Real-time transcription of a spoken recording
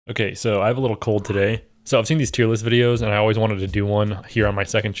Okay, so I have a little cold today. So I've seen these tier list videos and I always wanted to do one here on my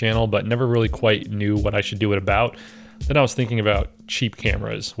second channel, but never really quite knew what I should do it about. Then I was thinking about cheap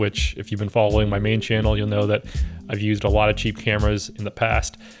cameras, which if you've been following my main channel, you'll know that I've used a lot of cheap cameras in the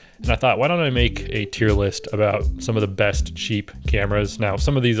past. And I thought, why don't I make a tier list about some of the best cheap cameras? Now,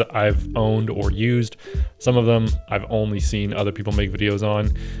 some of these I've owned or used. Some of them I've only seen other people make videos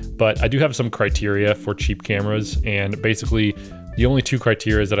on. But I do have some criteria for cheap cameras. And basically, the only two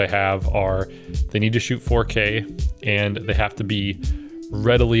criteria that I have are they need to shoot 4K and they have to be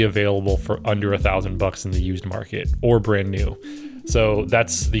readily available for under $1,000 in the used market or brand new. So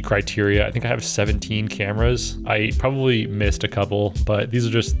that's the criteria. I think I have 17 cameras. I probably missed a couple, but these are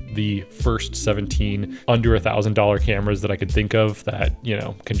just the first 17 under $1,000 cameras that I could think of that, you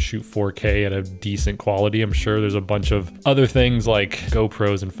know, can shoot 4K at a decent quality. I'm sure there's a bunch of other things like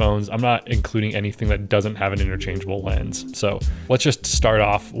GoPros and phones. I'm not including anything that doesn't have an interchangeable lens. So let's just start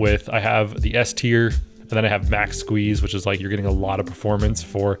off with, I have the S tier. And then I have max squeeze, which is like you're getting a lot of performance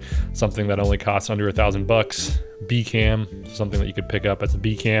for something that only costs under $1,000. B-cam, something that you could pick up as a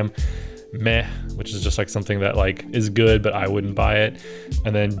B-cam. Meh, which is just like something that like is good, but I wouldn't buy it.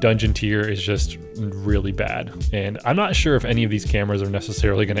 And then dungeon tier is just really bad. And I'm not sure if any of these cameras are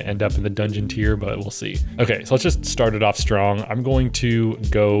necessarily going to end up in the dungeon tier, but we'll see. Okay, so let's just start it off strong. I'm going to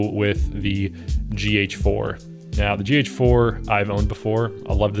go with the GH4. Now the GH4 I've owned before.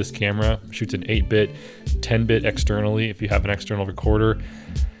 I love this camera. Shoots an 8-bit, 10-bit externally if you have an external recorder.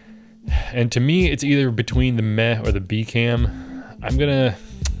 And to me, it's either between the meh or the B-cam. I'm gonna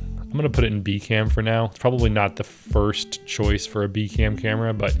put it in B-cam for now. It's probably not the first choice for a B-cam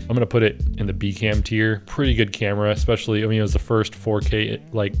camera, but I'm gonna put it in the B-cam tier. Pretty good camera, especially, I mean, it was the first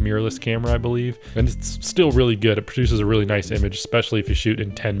 4K like mirrorless camera, I believe. And it's still really good. It produces a really nice image, especially if you shoot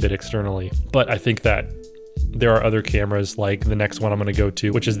in 10-bit externally. But I think that there are other cameras like the next one I'm going to go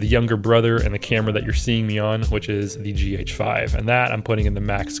to, which is the younger brother and the camera that you're seeing me on, which is the GH5. And that I'm putting in the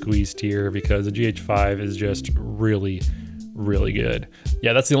max squeeze tier because the GH5 is just really, really good.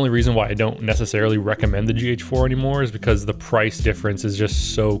 Yeah, that's the only reason why I don't necessarily recommend the GH4 anymore, is because the price difference is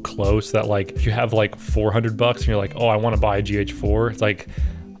just so close that like if you have like $400 and you're like, oh, I want to buy a GH4, it's like,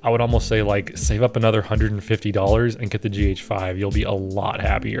 I would almost say like save up another $150 and get the GH5. You'll be a lot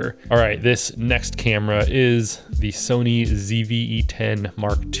happier. All right, this next camera is the Sony ZV-E10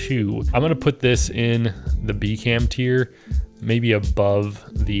 Mark II. I'm gonna put this in the B-cam tier, maybe above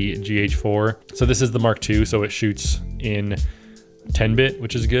the GH4. So this is the Mark II, so it shoots in 10-bit,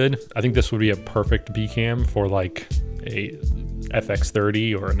 which is good. I think this would be a perfect B-cam for like a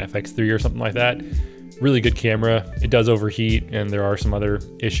FX30 or an FX3 or something like that. Really good camera. It does overheat and there are some other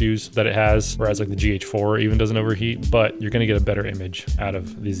issues that it has, whereas like the GH4 even doesn't overheat, but you're gonna get a better image out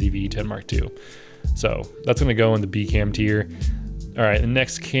of the ZV-E10 Mark II. So that's gonna go in the B-cam tier. All right, the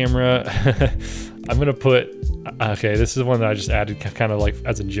next camera, I'm gonna put, okay, this is one that I just added kind of like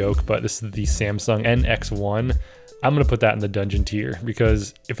as a joke, but this is the Samsung NX1. I'm gonna put that in the dungeon tier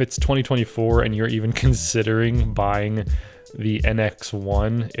because if it's 2024 and you're even considering buying the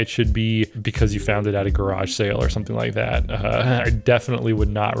NX1, it should be because you found it at a garage sale or something like that. I definitely would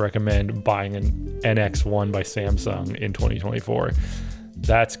not recommend buying an NX1 by Samsung in 2024.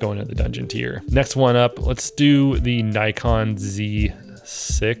 That's going in the dungeon tier. Next one up, let's do the Nikon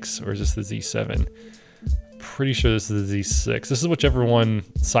Z6, or is this the Z7? Pretty sure this is the Z6. This is whichever one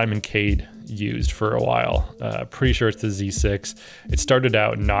Simon Cade used for a while. Pretty sure it's the Z6. It started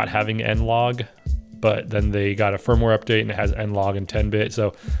out not having N-Log, but then they got a firmware update and it has N-Log and 10-bit.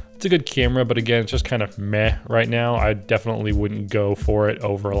 So it's a good camera, but again, it's just kind of meh right now. I definitely wouldn't go for it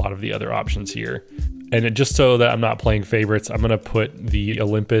over a lot of the other options here. And just so that I'm not playing favorites, I'm gonna put the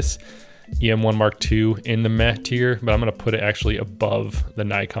Olympus EM1 Mark II in the meh tier, but I'm gonna put it actually above the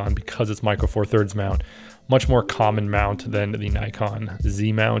Nikon because it's Micro Four Thirds mount. Much more common mount than the Nikon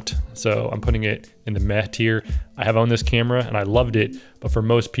Z mount. So I'm putting it in the meh tier. I have owned this camera and I loved it, but for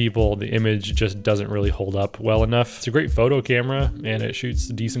most people, the image just doesn't really hold up well enough. It's a great photo camera and it shoots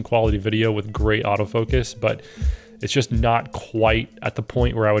decent quality video with great autofocus, but it's just not quite at the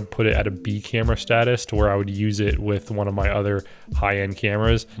point where I would put it at a B camera status to where I would use it with one of my other high-end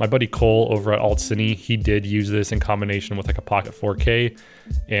cameras. My buddy Cole over at AltCine, he did use this in combination with like a Pocket 4K,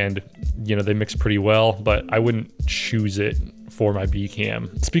 and you know, they mix pretty well, but I wouldn't choose it for my B cam.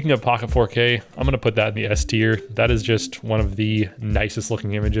 Speaking of Pocket 4K, I'm gonna put that in the S tier. That is just one of the nicest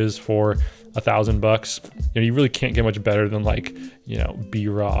looking images for $1,000. You know, you really can't get much better than like, you know,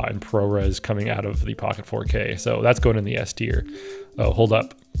 B-RAW and ProRes coming out of the Pocket 4K. So that's going in the S tier. Oh, hold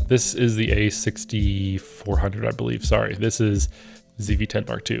up. This is the A6400, I believe. Sorry, this is ZV-10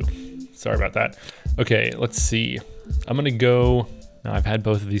 Mark II. Sorry about that. Okay, let's see. I'm gonna go Now I've had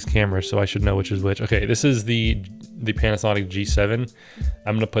both of these cameras, so I should know which is which. Okay, this is the Panasonic G7.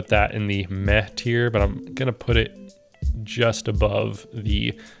 I'm gonna put that in the meh tier, but I'm gonna put it just above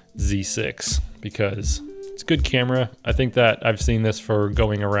the Z6 because it's a good camera. I think that I've seen this for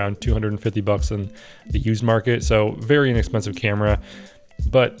going around 250 bucks in the used market, so very inexpensive camera.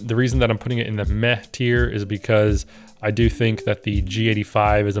 But the reason that I'm putting it in the meh tier is because I do think that the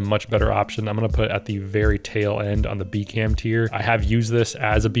G85 is a much better option. I'm gonna put it at the very tail end on the BCAM tier. I have used this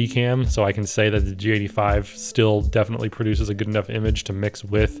as a BCAM, so I can say that the G85 still definitely produces a good enough image to mix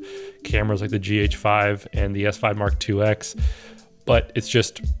with cameras like the GH5 and the S5 Mark IIX. But it's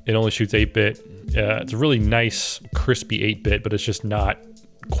just, it only shoots 8-bit. It's a really nice, crispy 8-bit, but it's just not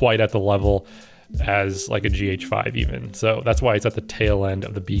quite at the level as like a GH5 even. So that's why it's at the tail end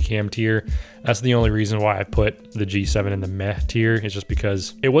of the BCAM tier. That's the only reason why I put the G7 in the meh tier, is just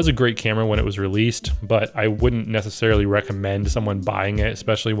because it was a great camera when it was released, but I wouldn't necessarily recommend someone buying it,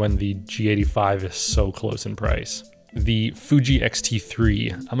 especially when the G85 is so close in price. The Fuji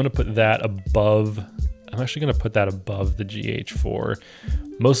X-T3, I'm gonna put that above, I'm actually gonna put that above the GH4,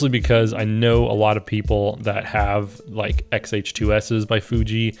 mostly because I know a lot of people that have like XH2Ss by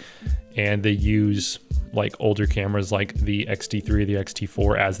Fuji, and they use like older cameras like the X-T3, the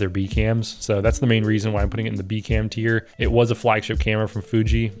X-T4 as their B cams. So that's the main reason why I'm putting it in the B cam tier. It was a flagship camera from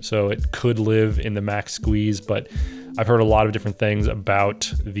Fuji, so it could live in the max squeeze, but I've heard a lot of different things about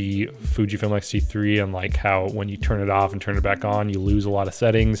the Fujifilm X-T3 and like how when you turn it off and turn it back on, you lose a lot of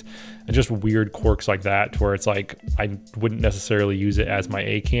settings and just weird quirks like that, to where it's like, I wouldn't necessarily use it as my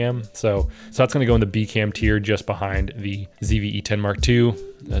A cam. So that's gonna go in the B cam tier just behind the ZV-E10 Mark II.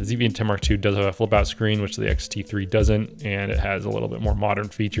 ZV-E10 Mark II does have a flip out screen, which the X-T3 doesn't, and it has a little bit more modern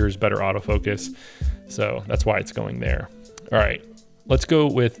features, better autofocus. So that's why it's going there. All right, let's go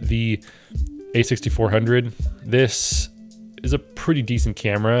with the A6400. This is a pretty decent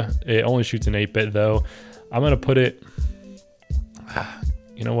camera. It only shoots in 8-bit though. I'm gonna put it,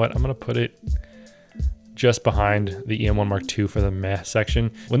 you know what? I'm gonna put it just behind the EM1 Mark II for the meh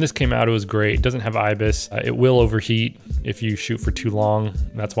section. When this came out, it was great. It doesn't have IBIS. It will overheat if you shoot for too long.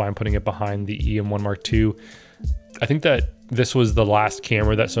 That's why I'm putting it behind the EM1 Mark II. I think that this was the last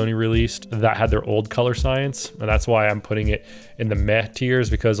camera that Sony released that had their old color science, and that's why I'm putting it in the meh tiers,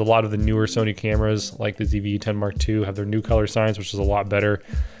 because a lot of the newer Sony cameras like the ZV-E10 Mark II have their new color science, which is a lot better.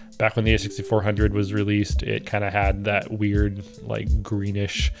 Back when the A6400 was released, it kind of had that weird like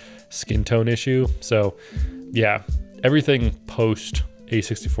greenish skin tone issue. So yeah, everything post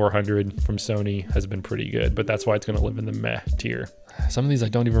A6400 from Sony has been pretty good, but that's why it's going to live in the meh tier. Some of these I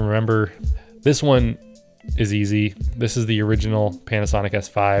don't even remember. This one is easy. This is the original Panasonic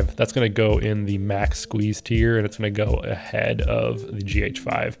S5. That's going to go in the max squeeze tier, and it's going to go ahead of the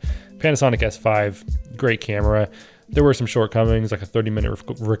GH5. Panasonic S5, great camera. There were some shortcomings, like a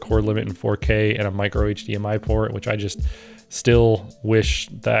 30-minute record limit in 4K and a micro HDMI port, which I just still wish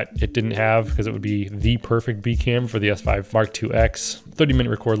that it didn't have, because it would be the perfect B cam for the S5 Mark IIX. 30-minute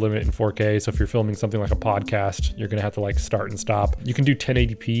record limit in 4K, so if you're filming something like a podcast, you're gonna have to like start and stop. You can do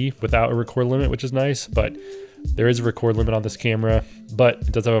 1080p without a record limit, which is nice, but there is a record limit on this camera, but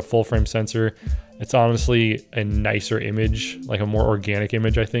it does have a full frame sensor. It's honestly a nicer image, like a more organic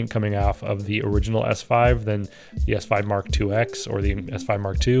image, I think, coming off of the original S5 than the S5 Mark IIX or the S5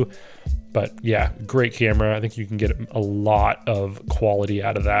 Mark II. But yeah, great camera. I think you can get a lot of quality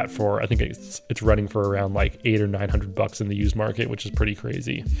out of that for, I think it's running for around like $800 or $900 in the used market, which is pretty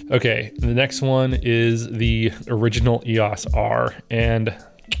crazy. Okay, the next one is the original EOS R. And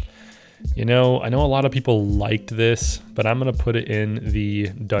you know, I know a lot of people liked this, but I'm gonna put it in the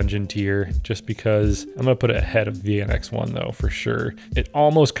dungeon tier just because I'm gonna put it ahead of the NX1 though, for sure. It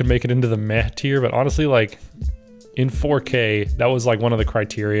almost could make it into the meh tier, but honestly, like in 4K, that was like one of the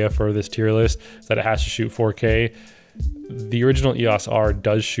criteria for this tier list, that it has to shoot 4K. The original EOS R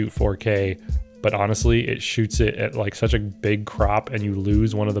does shoot 4K, but honestly, it shoots it at like such a big crop, and you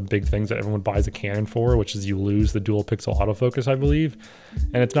lose one of the big things that everyone buys a Canon for, which is you lose the dual pixel autofocus, I believe.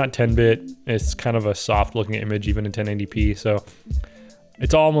 And it's not 10-bit, it's kind of a soft looking image even in 1080p. So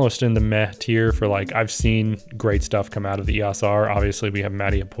it's almost in the meh tier for like, I've seen great stuff come out of the EOS R. Obviously we have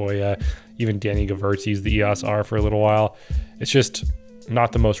Matty Apoya, even Danny Gavertz used the EOS R for a little while. It's just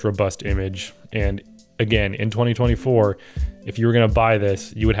not the most robust image. And again, in 2024, if you were gonna buy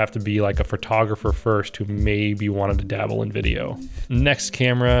this, you would have to be like a photographer first who maybe wanted to dabble in video. Next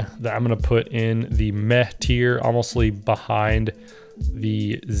camera that I'm gonna put in the meh tier, almost behind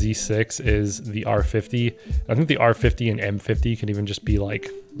the Z6, is the R50. I think the R50 and M50 can even just be like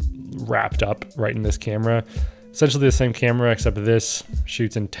wrapped up right in this camera. Essentially the same camera, except this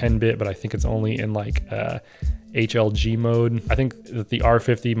shoots in 10-bit, but I think it's only in like HLG mode. I think that the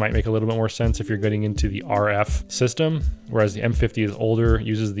R50 might make a little bit more sense if you're getting into the RF system, whereas the M50 is older,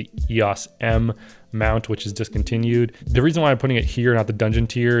 uses the EOS M mount, which is discontinued. The reason why I'm putting it here, not the dungeon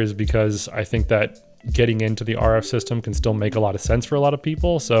tier, is because I think that getting into the RF system can still make a lot of sense for a lot of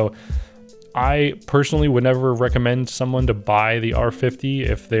people. So I personally would never recommend someone to buy the R50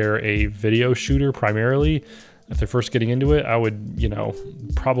 if they're a video shooter primarily. If they're first getting into it, I would, you know,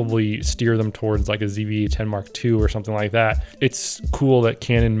 probably steer them towards like a ZV-10 Mark II or something like that. It's cool that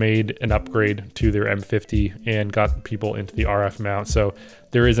Canon made an upgrade to their M50 and got people into the RF mount. So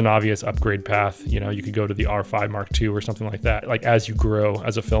there is an obvious upgrade path. You know, you could go to the R5 Mark II or something like that, like as you grow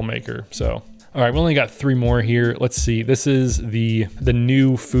as a filmmaker. So, all right, we only got 3 more here. Let's see. This is the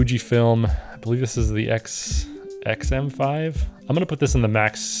new Fujifilm. I believe this is the XM5. I'm gonna put this in the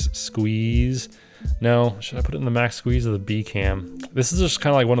max squeeze. No, should I put it in the max squeeze or the B cam? This is just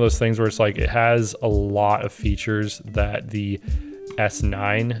kind of like one of those things where it's like it has a lot of features that the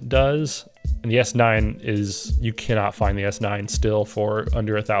S9 does. And the S9 is, you cannot find the S9 still for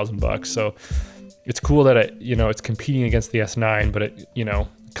under $1,000. So it's cool that it, you know, it's competing against the S9, but it, you know,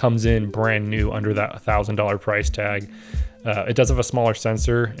 comes in brand new under that $1,000 price tag. It does have a smaller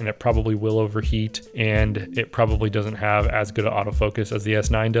sensor and it probably will overheat, and it probably doesn't have as good an autofocus as the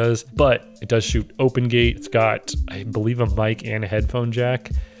S9 does, but it does shoot open gate. It's got, I believe, a mic and a headphone jack.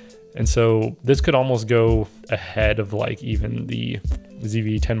 And so this could almost go ahead of like even the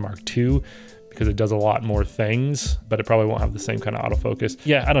ZV-10 Mark II because it does a lot more things, but it probably won't have the same kind of autofocus.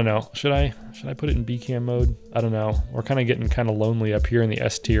 Yeah, I don't know. Should I put it in BCam mode? I don't know. We're kind of getting kind of lonely up here in the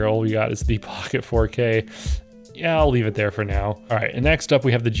S tier. All we got is the Pocket 4K. Yeah, I'll leave it there for now. All right, and next up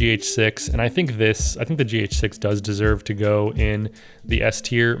we have the GH6, and I think the GH6 does deserve to go in the S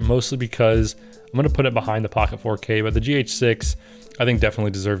tier, mostly because I'm gonna put it behind the Pocket 4K, but the GH6 I think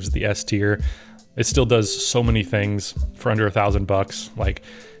definitely deserves the S tier. It still does so many things for under $1,000, like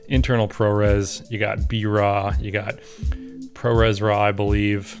internal ProRes, you got B-RAW, you got ProRes RAW, I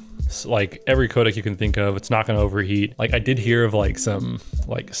believe. Like every codec you can think of, it's not going to overheat. Like I did hear of like some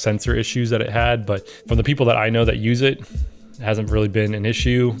like sensor issues that it had, but from the people that I know that use it, it hasn't really been an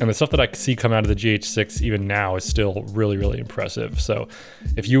issue. And the stuff that I see come out of the GH6 even now is still really, really impressive. So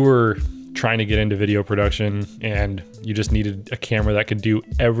if you were trying to get into video production and you just needed a camera that could do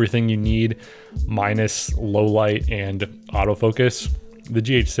everything you need minus low light and autofocus, the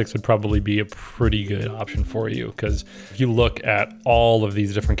GH6 would probably be a pretty good option for you, because if you look at all of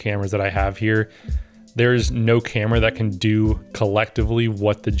these different cameras that I have here, there's no camera that can do collectively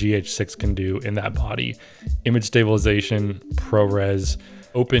what the GH6 can do in that body. Image stabilization, ProRes,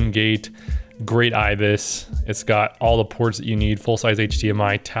 open gate, great IBIS. It's got all the ports that you need, full-size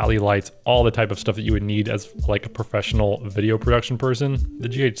HDMI, tally lights, all the type of stuff that you would need as like a professional video production person. The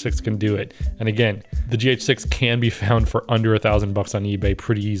GH6 can do it. And again, the GH6 can be found for under $1,000 on eBay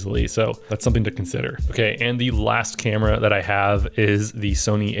pretty easily. So that's something to consider. Okay, and the last camera that I have is the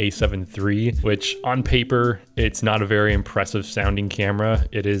Sony a7 III, which on paper, it's not a very impressive sounding camera.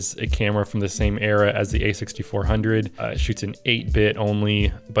 It is a camera from the same era as the a6400. It shoots in 8-bit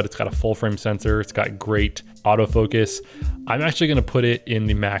only, but it's got a full frame sensor. It's got great autofocus. I'm actually going to put it in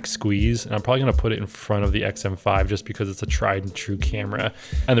the max squeeze, and I'm probably going to put it in front of the XM5 just because it's a tried and true camera.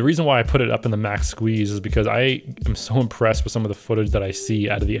 And the reason why I put it up in the max squeeze is because I am so impressed with some of the footage that I see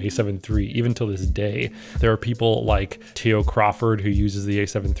out of the a7 III, even till this day. There are people like Theo Crawford who uses the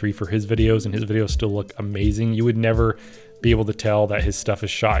a7 III for his videos, and his videos still look amazing. You would never be able to tell that his stuff is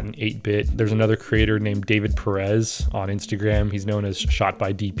shot in 8-bit. There's another creator named David Perez on Instagram. He's known as Shot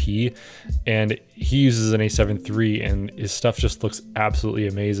by DP, and he uses an a7 III, and his stuff just looks absolutely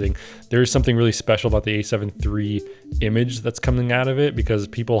amazing. There's something really special about the a7 III image that's coming out of it, because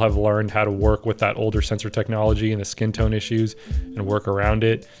people have learned how to work with that older sensor technology and the skin tone issues and work around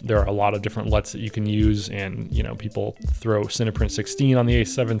it. There are a lot of different LUTs that you can use, and you know, people throw Cineprint 16 on the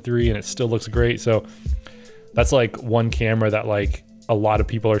a7 III and it still looks great. So that's like one camera that like a lot of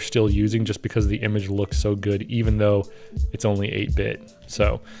people are still using just because the image looks so good, even though it's only 8-bit.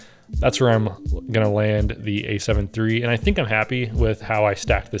 So that's where I'm gonna land the a7 III, and I think I'm happy with how I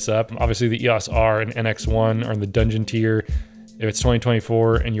stacked this up. Obviously the EOS R and NX1 are in the dungeon tier. If it's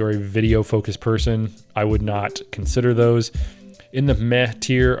 2024 and you're a video focused person, I would not consider those. In the meh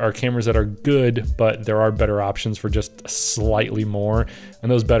tier are cameras that are good, but there are better options for just slightly more. And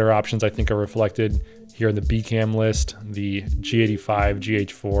those better options I think are reflected here in the BCam list: the G85,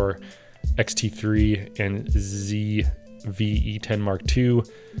 GH4, XT3, and ZV-E10 Mark II.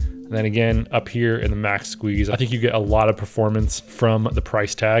 And then again, up here in the max squeeze, I think you get a lot of performance from the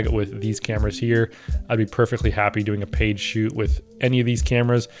price tag with these cameras here. I'd be perfectly happy doing a paid shoot with any of these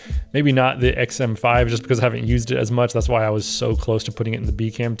cameras. Maybe not the XM5 just because I haven't used it as much. That's why I was so close to putting it in the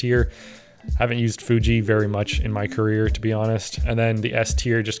B cam tier. I haven't used Fuji very much in my career, to be honest. And then the S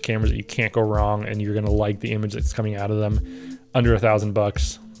tier, just cameras that you can't go wrong and you're gonna like the image that's coming out of them. Under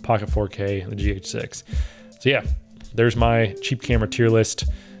 $1,000, Pocket 4K, the GH6. So yeah, there's my cheap camera tier list.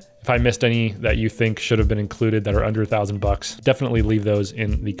 If I missed any that you think should have been included that are under $1,000, definitely leave those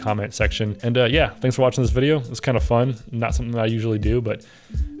in the comment section. And yeah, thanks for watching this video. It was kind of fun. Not something that I usually do, but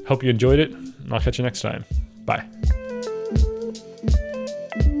hope you enjoyed it. And I'll catch you next time. Bye.